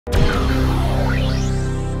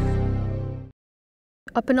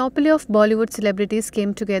A panoply of Bollywood celebrities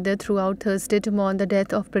came together throughout Thursday to mourn the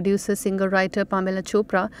death of producer, singer, writer Pamela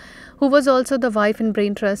Chopra, who was also the wife and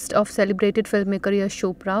brain trust of celebrated filmmaker Yash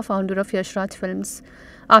Chopra, founder of Yash Raj Films.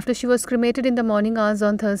 After she was cremated in the morning hours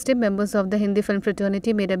on Thursday, members of the Hindi film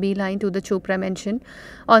fraternity made a beeline to the Chopra mansion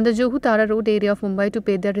on the Juhu Tara Road area of Mumbai to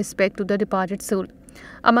pay their respect to the departed soul.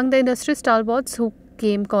 Among the industry stalwarts who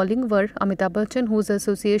came calling were Amitabh Bachchan, whose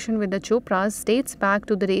association with the Chopras dates back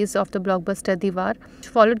to the days of the blockbuster Diwar,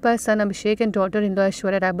 followed by son Abhishek and daughter-in-law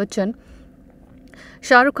Aishwarya Rai Bachchan.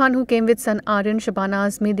 Shah Rukh Khan, who came with son Aryan, Shabana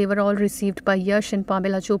Azmi, they were all received by Yash and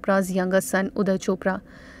Pamela Chopra's younger son Uday Chopra.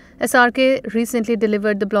 SRK recently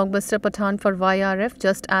delivered the blockbuster Pathaan for YRF,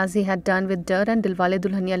 just as he had done with Dar and Dilwale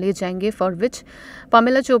Dulhania Le Jayenge, for which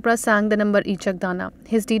Pamela Chopra sang the number Ichak Dana.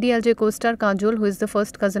 His DDLJ co-star Kajol, who is the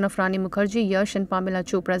first cousin of Rani Mukherjee, Yash and Pamela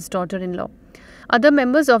Chopra's daughter-in-law. Other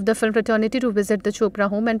members of the film fraternity to visit the Chopra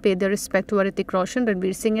home and pay their respect were Hrithik Roshan,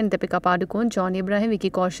 Ranveer Singh and Deepika Padukone, John Abraham,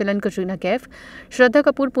 Vicky Kaushal and Katrina Kaif, Shraddha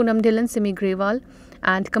Kapoor, Poonam Dhillon, Simi Grewal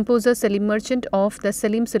and composer Salim Merchant of the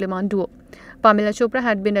Salim Suleiman duo. Pamela Chopra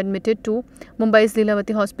had been admitted to Mumbai's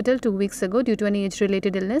Lilavati Hospital 2 weeks ago due to an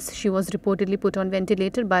age-related illness. She was reportedly put on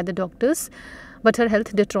ventilator by the doctors, but her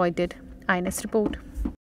health deteriorated. INS report.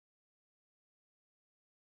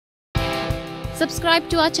 Subscribe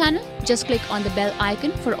to our channel. Just click on the bell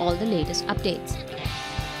icon for all the latest updates.